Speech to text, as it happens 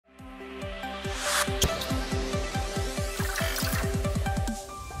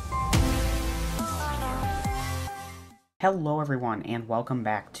Hello everyone and welcome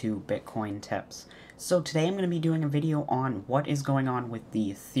back to Bitcoin Tips. So today I'm going to be doing a video on what is going on with the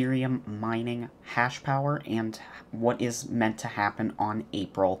Ethereum mining hash power and what is meant to happen on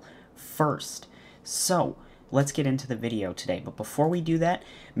April 1st. So let's get into the video today, but before we do that,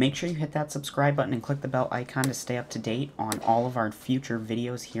 make sure you hit that subscribe button and click the bell icon to stay up to date on all of our future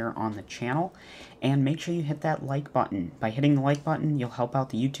videos here on the channel. And make sure you hit that like button. By hitting the like button, you'll help out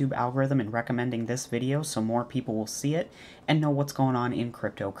the YouTube algorithm in recommending this video so more people will see it and know what's going on in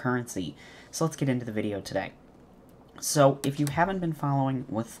cryptocurrency. So let's get into the video today. So if you haven't been following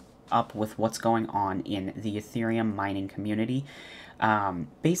up with what's going on in the Ethereum mining community,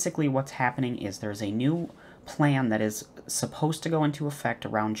 basically what's happening is there's a new plan that is supposed to go into effect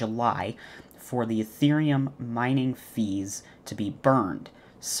around July for the Ethereum mining fees to be burned.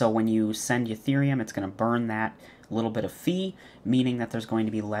 So when you send Ethereum, it's going to burn that little bit of fee, meaning that there's going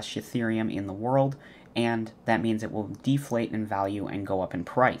to be less Ethereum in the world, and that means it will deflate in value and go up in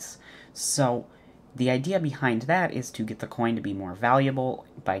price. So the idea behind that is to get the coin to be more valuable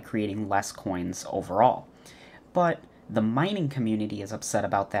by creating less coins overall. But the mining community is upset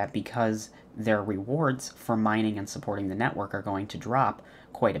about that because their rewards for mining and supporting the network are going to drop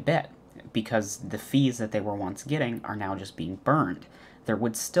quite a bit, because the fees that they were once getting are now just being burned. There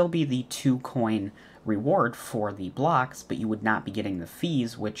would still be the 2-coin reward for the blocks, but you would not be getting the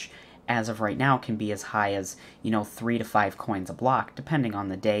fees, which as of right now can be as high as, 3 to 5 coins a block, depending on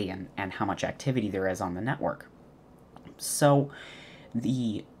the day and how much activity there is on the network. So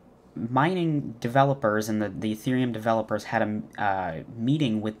the mining developers and the Ethereum developers had a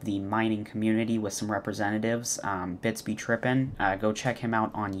meeting with the mining community with some representatives. Bits be trippin'. Go check him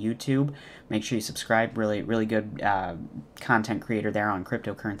out on YouTube. Make sure you subscribe. Really good content creator there on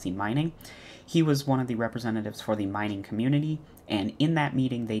cryptocurrency mining. He was one of the representatives for the mining community, and in that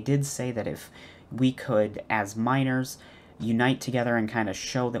meeting they did say that if we could, as miners, unite together and kind of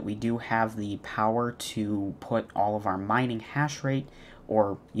show that we do have the power to put all of our mining hash rate,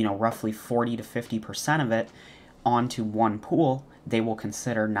 or roughly 40 to 50% of it, onto one pool, they will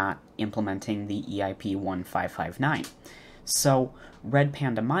consider not implementing the EIP 1559. So Red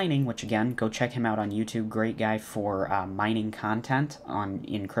Panda Mining, which again, go check him out on YouTube, great guy for mining content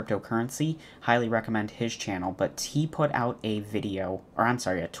in cryptocurrency, highly recommend his channel, but he put out a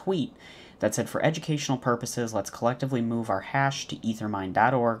tweet that said, for educational purposes, let's collectively move our hash to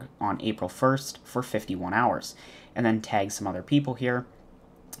ethermine.org on April 1st for 51 hours, and then tag some other people here.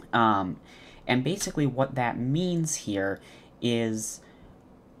 And basically what that means here is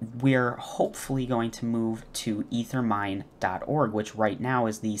we're hopefully going to move to ethermine.org, which right now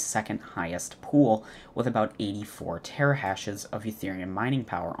is the second highest pool with about 84 terahashes of Ethereum mining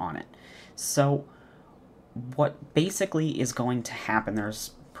power on it. So what basically is going to happen,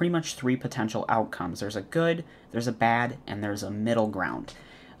 there's pretty much 3 potential outcomes. There's a good, there's a bad, and there's a middle ground.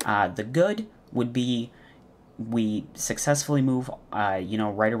 The good would be we successfully move,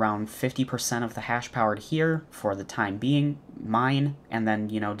 right around 50% of the hash power to here for the time being, mine, and then,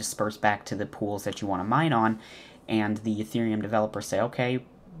 disperse back to the pools that you want to mine on, and the Ethereum developers say, okay,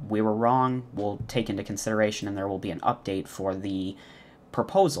 we were wrong, we'll take into consideration, and there will be an update for the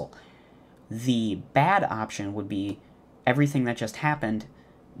proposal. The bad option would be everything that just happened,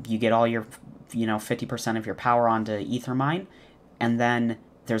 you get all your, 50% of your power onto Ethermine, and then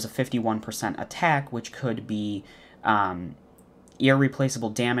there's a 51% attack, which could be irreplaceable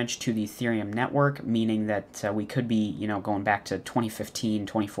damage to the Ethereum network, meaning that we could be, going back to 2015,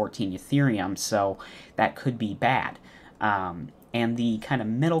 2014 Ethereum, so that could be bad. And the kind of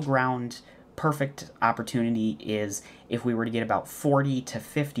middle ground perfect opportunity is if we were to get about 40 to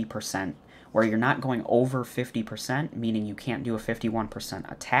 50%, where you're not going over 50%, meaning you can't do a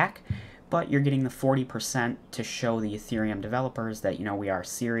 51% attack, but you're getting the 40% to show the Ethereum developers that, we are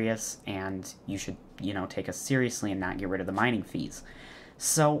serious and you should, take us seriously and not get rid of the mining fees.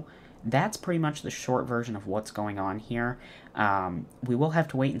 So that's pretty much the short version of what's going on here. We will have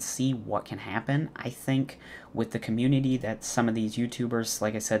to wait and see what can happen. I think with the community that some of these YouTubers,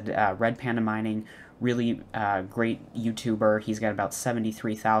 like I said, Red Panda Mining, really great YouTuber. He's got about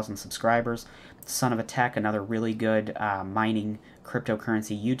 73,000 subscribers. Son of a Tech, another really good mining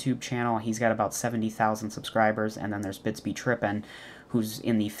cryptocurrency YouTube channel. He's got about 70,000 subscribers. And then there's Bits Be Trippin', who's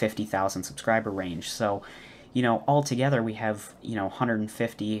in the 50,000 subscriber range. So, all together we have,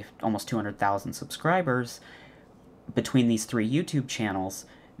 150, almost 200,000 subscribers between these 3 YouTube channels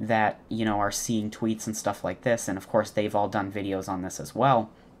that, are seeing tweets and stuff like this. And of course, they've all done videos on this as well.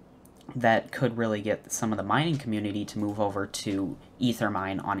 That could really get some of the mining community to move over to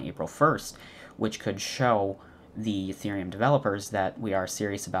Ethermine on April 1st, which could show the Ethereum developers that we are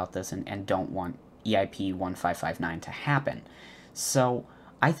serious about this and don't want EIP 1559 to happen. So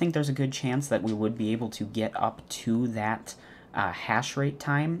I think there's a good chance that we would be able to get up to that hash rate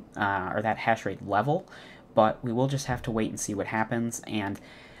time, or that hash rate level, but we will just have to wait and see what happens. And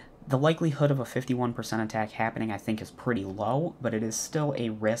the likelihood of a 51% attack happening, I think, is pretty low, but it is still a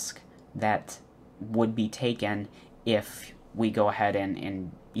risk that would be taken if we go ahead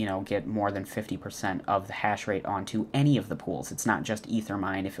and get more than 50% of the hash rate onto any of the pools. It's not just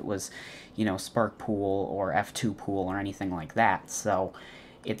Ethermine if it was, Spark Pool or F2 Pool or anything like that. So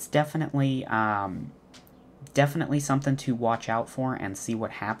it's definitely something to watch out for and see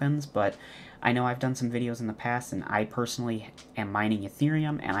what happens. But I know I've done some videos in the past, and I personally am mining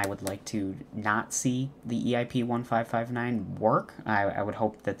Ethereum, and I would like to not see the EIP 1559 work. I would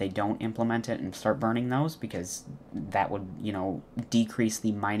hope that they don't implement it and start burning those, because that would, decrease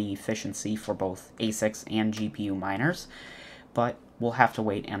the mining efficiency for both ASICs and GPU miners. But we'll have to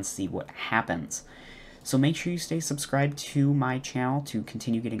wait and see what happens. So make sure you stay subscribed to my channel to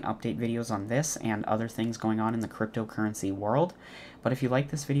continue getting update videos on this and other things going on in the cryptocurrency world. But if you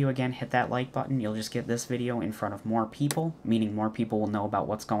like this video, again, hit that like button. You'll just get this video in front of more people, meaning more people will know about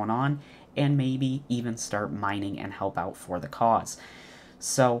what's going on, and maybe even start mining and help out for the cause.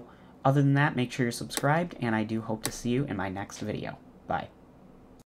 So other than that, make sure you're subscribed, and I do hope to see you in my next video. Bye.